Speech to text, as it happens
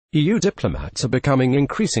EU diplomats are becoming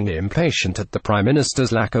increasingly impatient at the Prime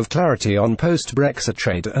Minister's lack of clarity on post-Brexit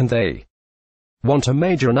trade, and they want a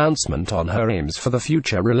major announcement on her aims for the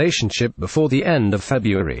future relationship before the end of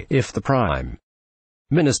February. If the Prime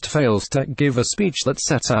Minister fails to give a speech that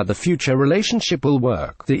sets out the future relationship will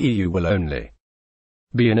work, the EU will only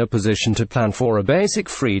be in a position to plan for a basic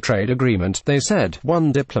free trade agreement, they said.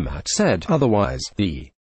 One diplomat said, otherwise,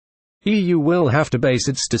 the EU will have to base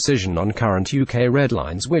its decision on current UK red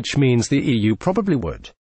lines, which means the EU probably would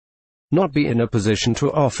not be in a position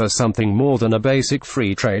to offer something more than a basic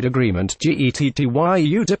free trade agreement,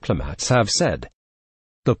 EU diplomats have said.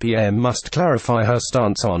 The PM must clarify her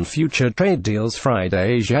stance on future trade deals.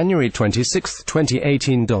 Friday, January 26,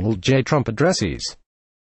 2018. Donald J. Trump addresses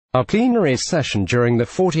a plenary session during the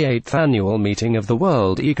 48th annual meeting of the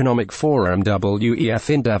World Economic Forum WEF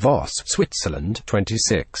in Davos, Switzerland.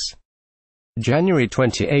 26. January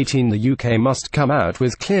 2018. The UK must come out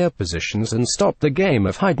with clear positions and stop the game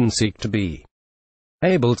of hide-and-seek to be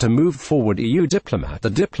able to move forward. EU diplomat. The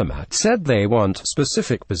diplomat said they want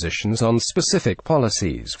specific positions on specific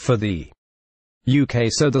policies for the UK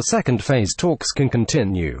so the second phase talks can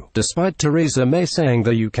continue, despite Theresa May saying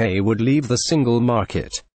the UK would leave the single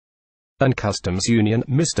market and customs union.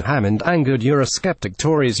 Mr. Hammond angered Eurosceptic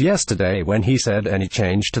Tories yesterday when he said any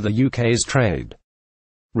change to the UK's trade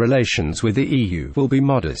relations with the EU will be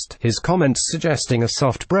modest. His comments suggesting a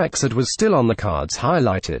soft Brexit was still on the cards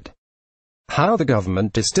highlighted how the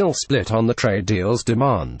government is still split on the trade deal's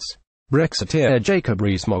demands. Brexiteer Jacob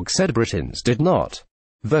Rees-Mogg said Britons did not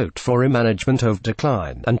vote for a management of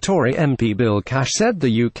decline, and Tory MP Bill Cash said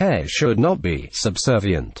the UK should not be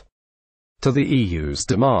subservient to the EU's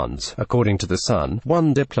demands. According to The Sun,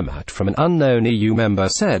 one diplomat from an unknown EU member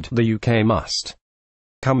said the UK must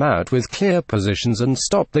come out with clear positions and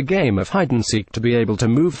stop the game of hide-and-seek to be able to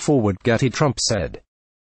move forward. Getty. Trump said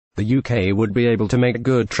the UK would be able to make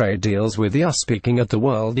good trade deals with the US. Speaking at the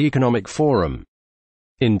World Economic Forum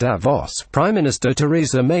in Davos, Prime Minister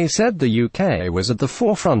Theresa May said the UK was at the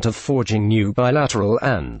forefront of forging new bilateral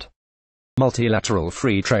and multilateral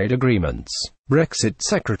free trade agreements. Brexit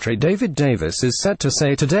Secretary David Davis is set to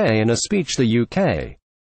say today in a speech the UK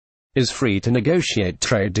is free to negotiate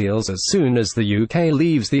trade deals as soon as the UK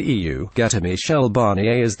leaves the EU. Getty. Michel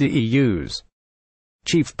Barnier is the EU's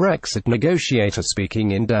chief Brexit negotiator.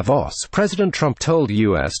 Speaking in Davos, President Trump told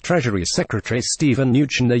US Treasury Secretary Stephen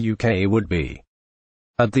Mnuchin the UK would be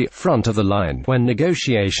at the front of the line when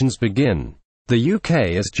negotiations begin. The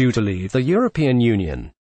UK is due to leave the European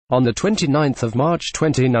Union on the 29th of March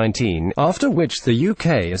 2019, after which the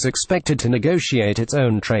UK is expected to negotiate its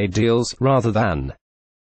own trade deals, rather than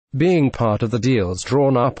being part of the deals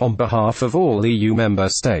drawn up on behalf of all EU member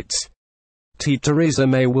states. Theresa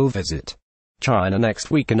May will visit China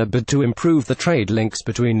next week in a bid to improve the trade links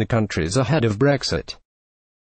between the countries ahead of Brexit.